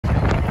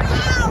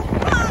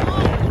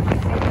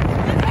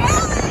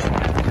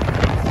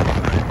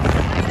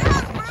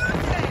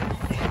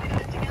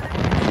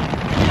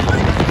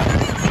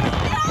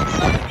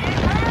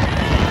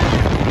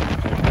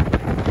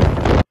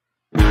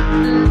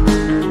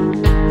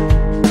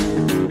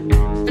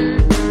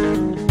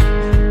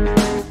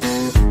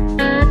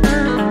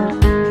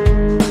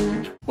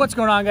What's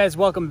going on, guys?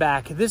 Welcome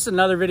back. This is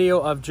another video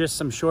of just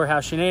some shore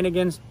house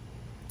shenanigans.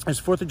 It's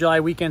 4th of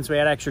July weekend, so we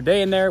had an extra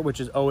day in there, which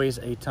is always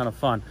a ton of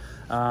fun.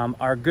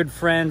 Our good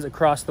friends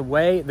across the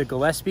way, the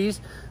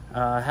Gillespies,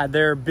 had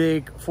their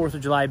big 4th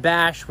of July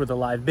bash with a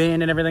live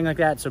band and everything like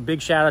that. So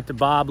big shout out to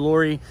Bob,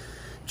 Lori,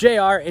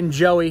 JR, and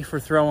Joey for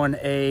throwing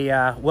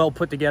a well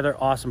put together,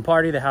 awesome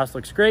party. The house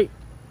looks great.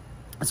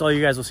 That's all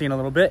you guys will see in a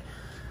little bit.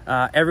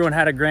 Everyone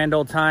had a grand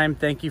old time.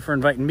 Thank you for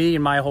inviting me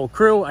and my whole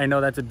crew. I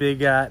know that's a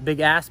big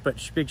ask, but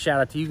big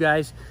shout out to you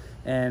guys.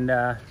 And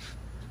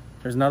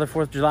there's another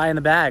 4th of July in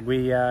the bag.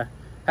 We had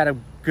a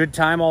good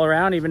time all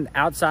around, even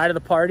outside of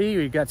the party.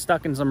 We got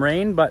stuck in some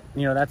rain, but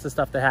you know, that's the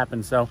stuff that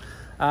happens. So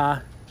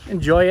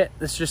enjoy it.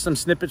 This is just some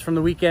snippets from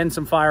the weekend,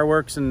 some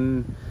fireworks,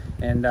 and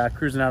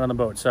cruising out on the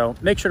boat. So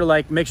make sure to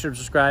like, make sure to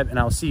subscribe, and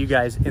I'll see you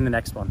guys in the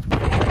next one.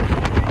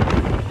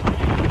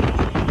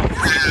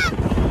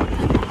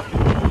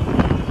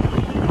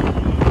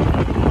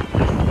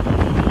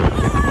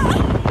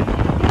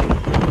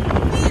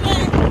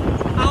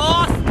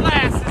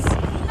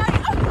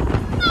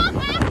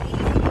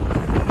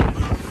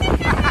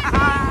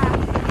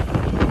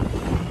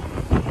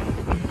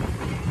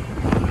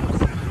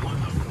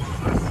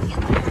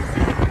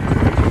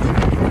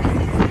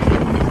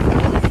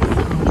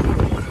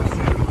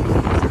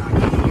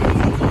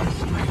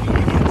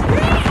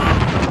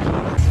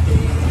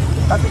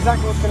 That's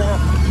exactly what's going to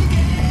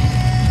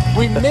happen.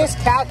 We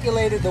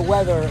miscalculated the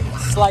weather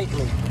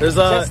slightly. There's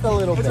just a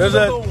little bit. There's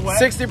a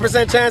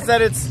 60% chance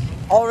that it's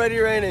already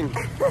raining.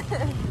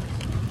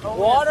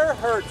 Water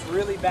hurts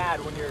really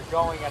bad when you're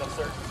going at a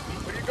certain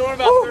speed. When you're going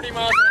about 30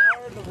 miles an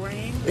hour, the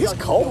rain, It's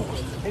cold.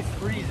 it's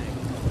freezing.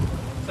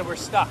 So we're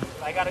stuck.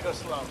 I gotta go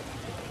slow.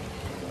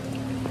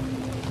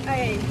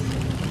 Hey.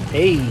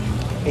 Hey,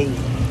 hey.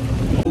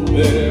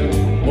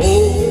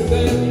 Older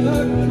than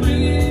the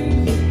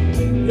trees,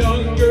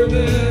 younger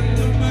than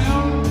the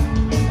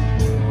mountain,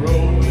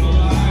 rolling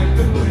like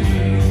the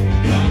breeze.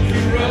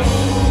 Country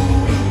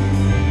road,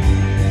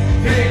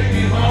 take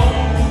me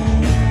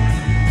home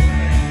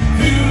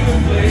to the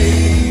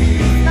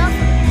place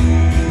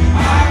I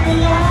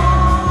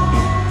belong.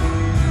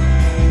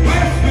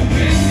 West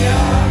Virginia,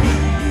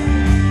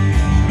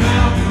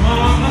 Mountain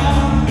Mama,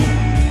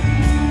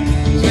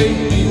 take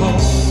me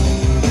home.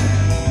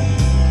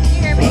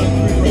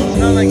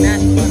 Not like that.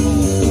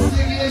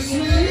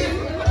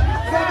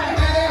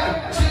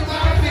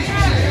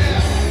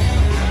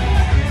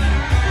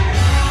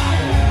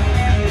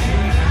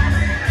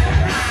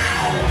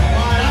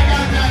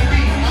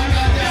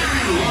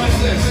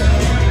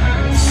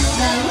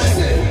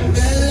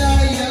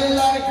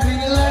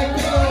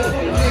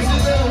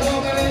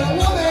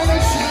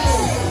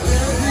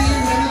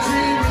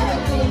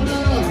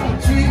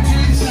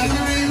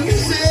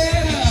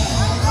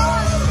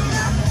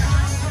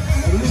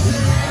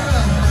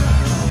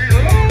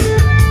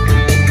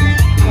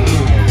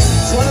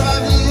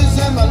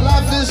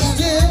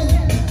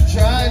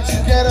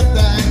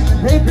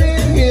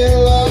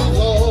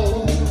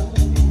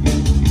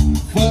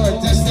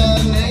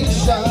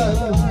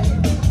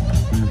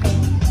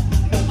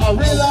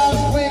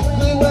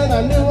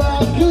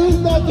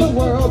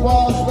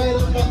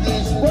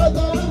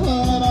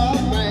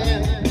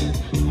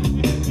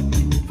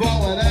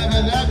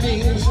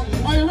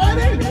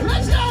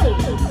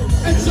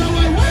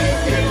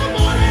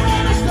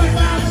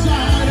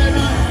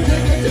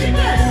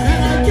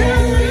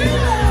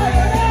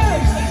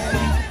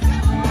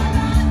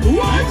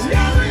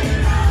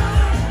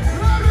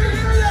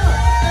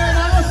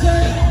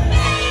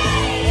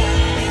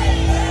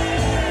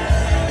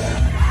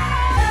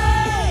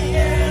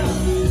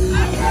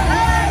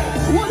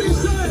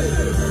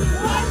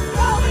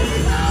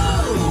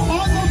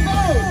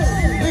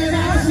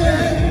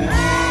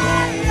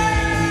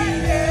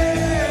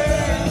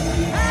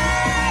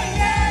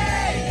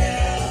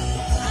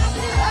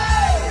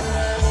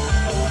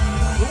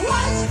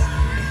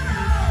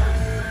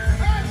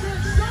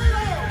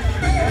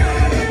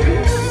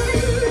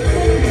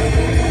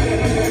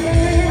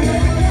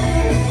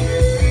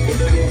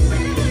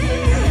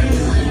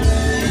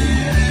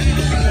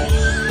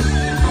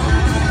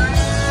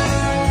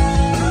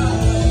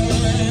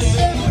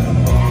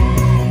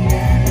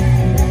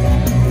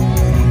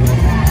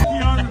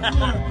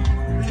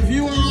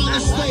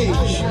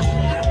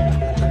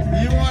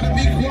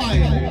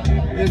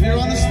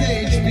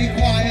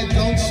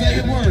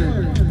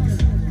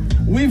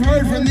 We've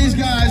heard from these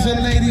guys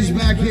and ladies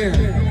back here.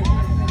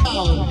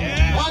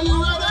 Are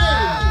you ready?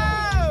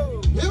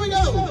 Here we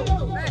go.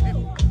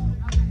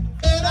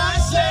 And I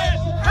said,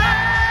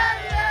 hey,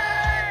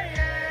 yeah,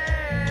 yeah.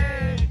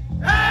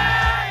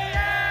 Hey,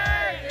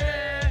 yeah,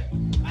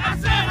 yeah. I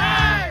said,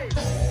 hey.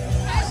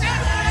 I said,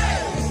 hey.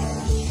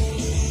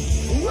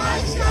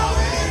 What's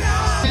going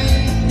on?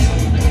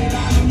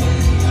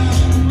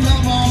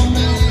 Come on,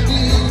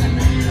 baby.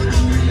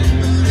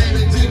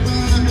 Baby, take my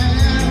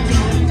hand.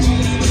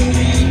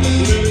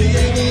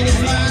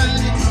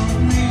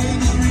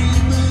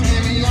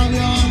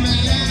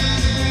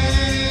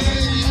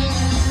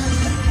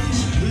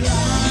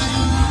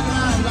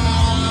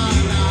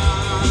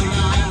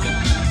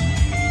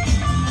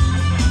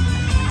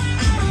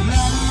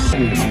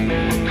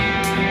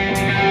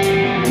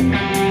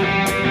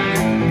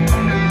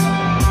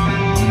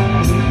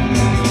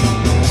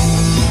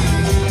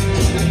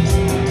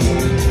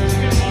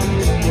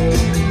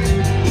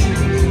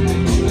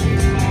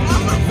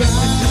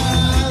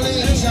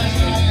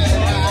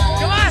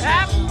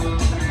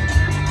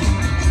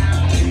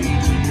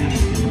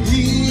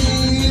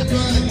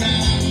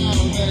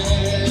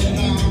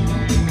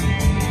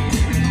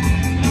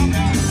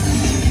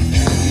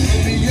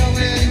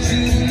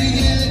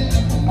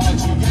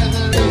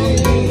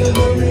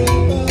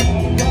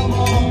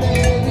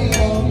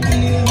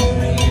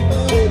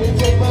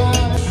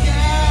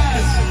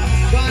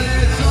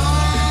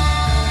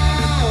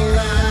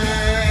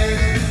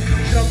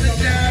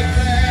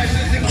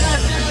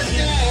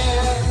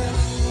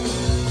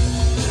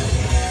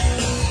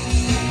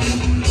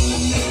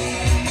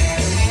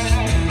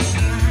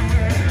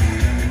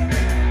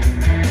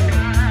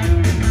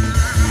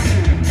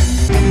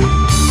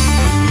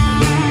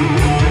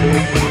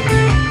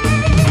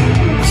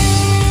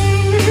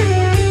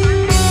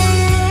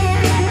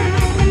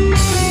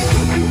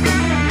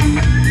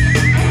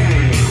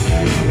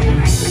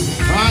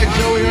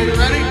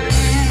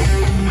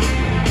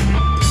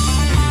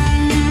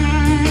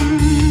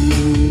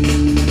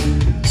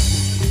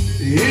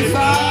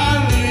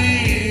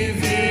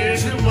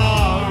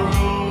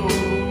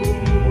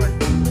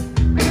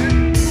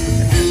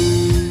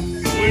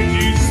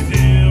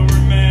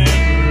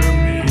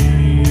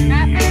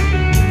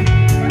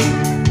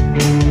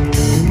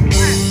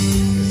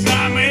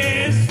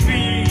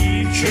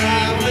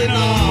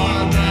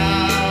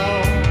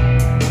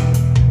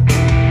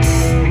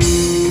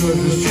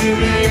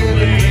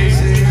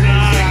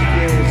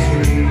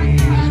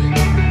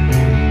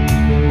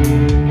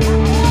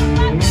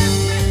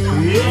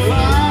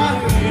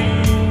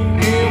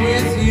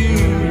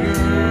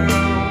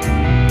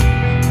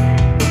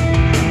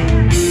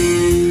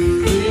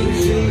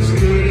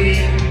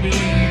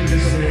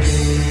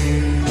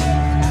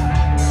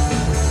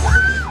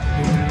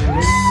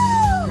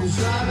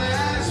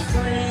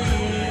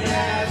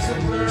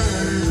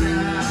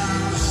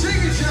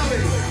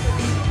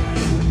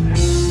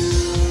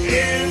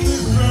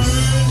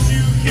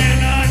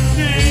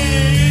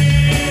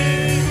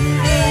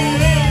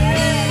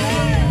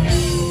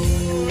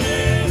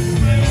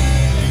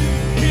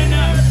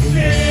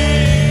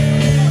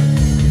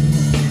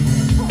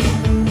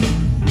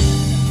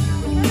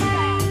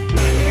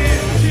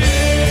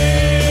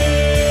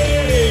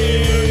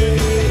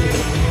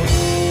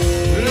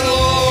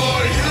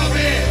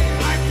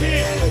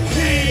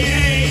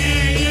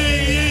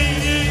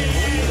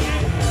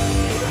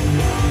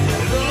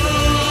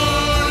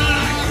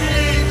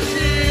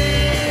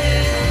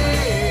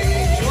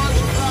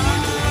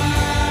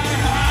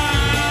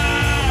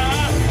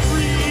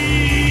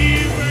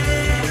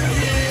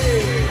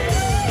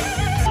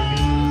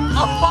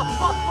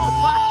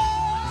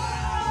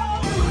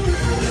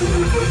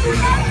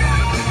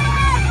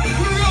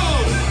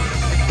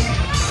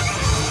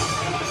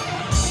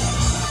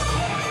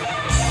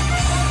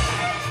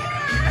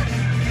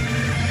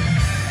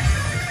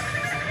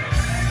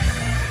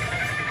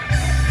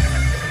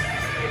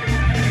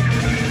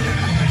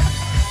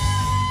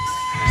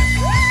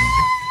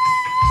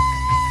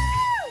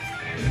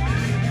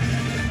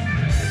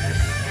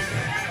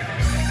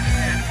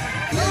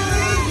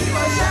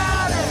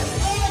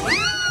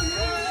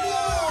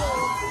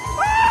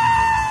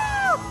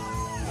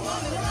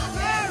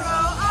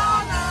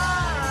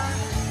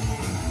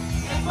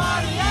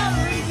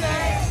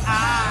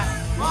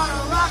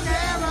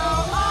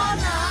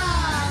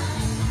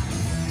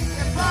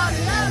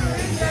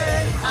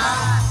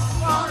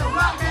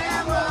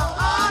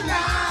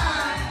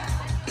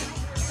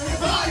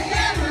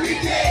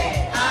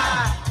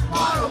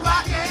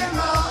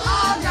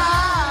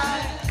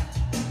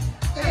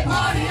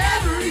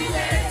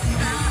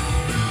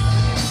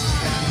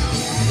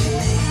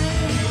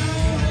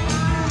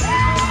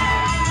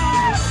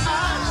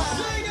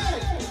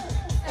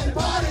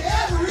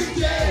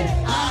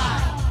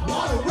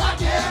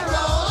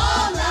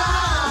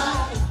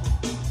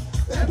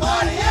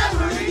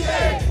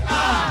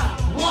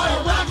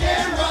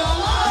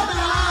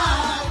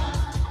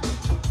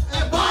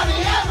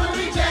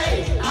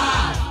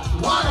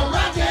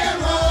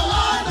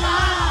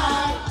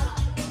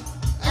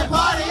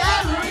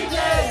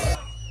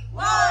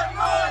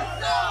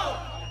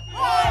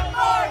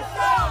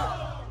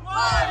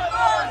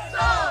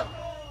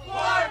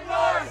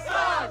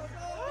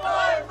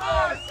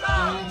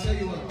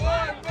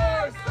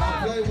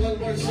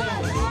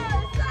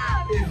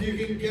 If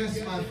you can guess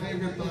my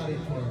favorite body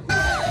part.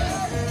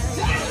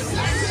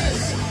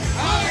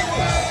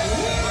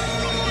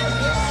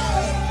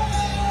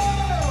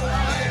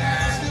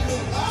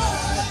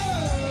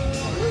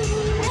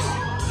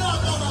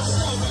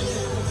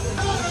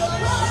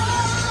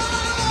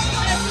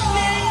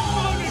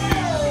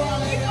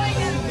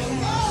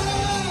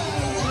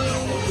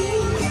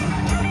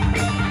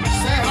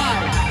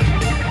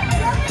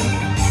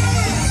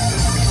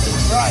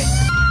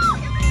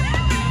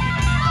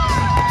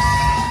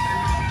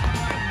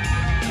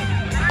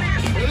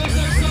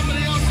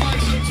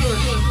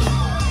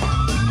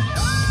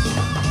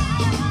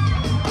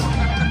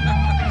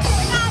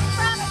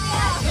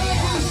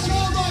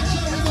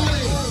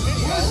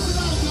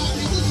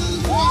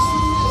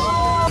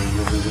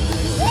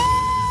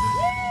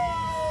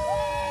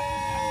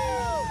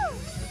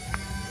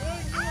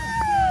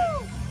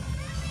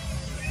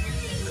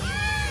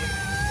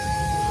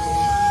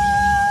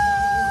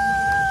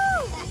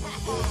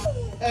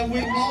 And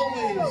we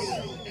always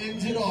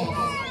end it off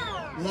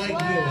like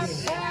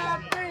this.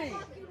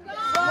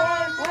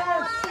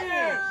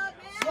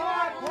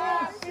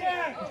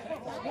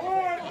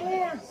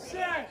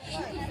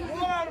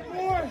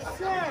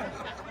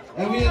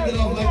 And we end it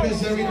off like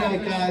this every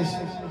night, guys.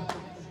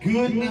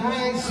 Good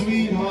night,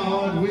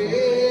 sweetheart.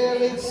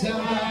 Well, it's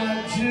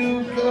time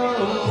to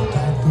go.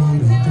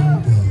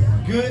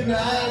 Good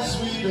night,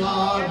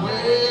 sweetheart.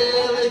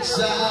 Well, it's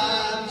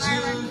time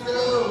to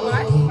go.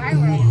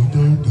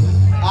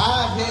 I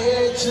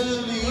hate to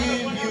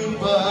leave you,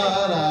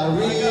 but I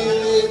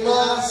really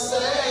must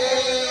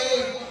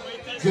say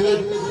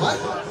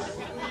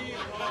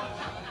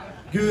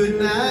good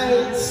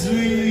night,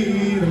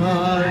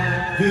 sweetheart.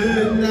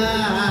 Good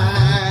night.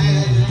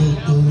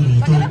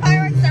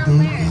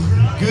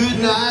 Good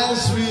night,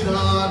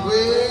 sweetheart.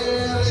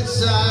 Well,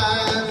 it's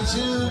time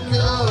to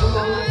go.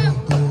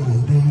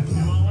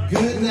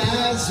 Good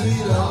night,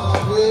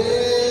 sweetheart.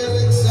 Well,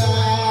 it's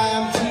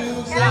time to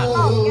go.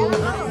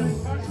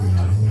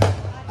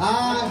 I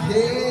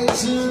hate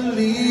to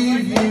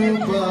leave you,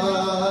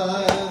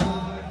 but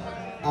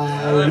I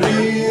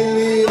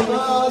really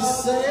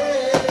must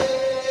say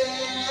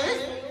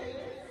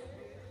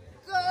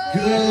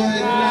good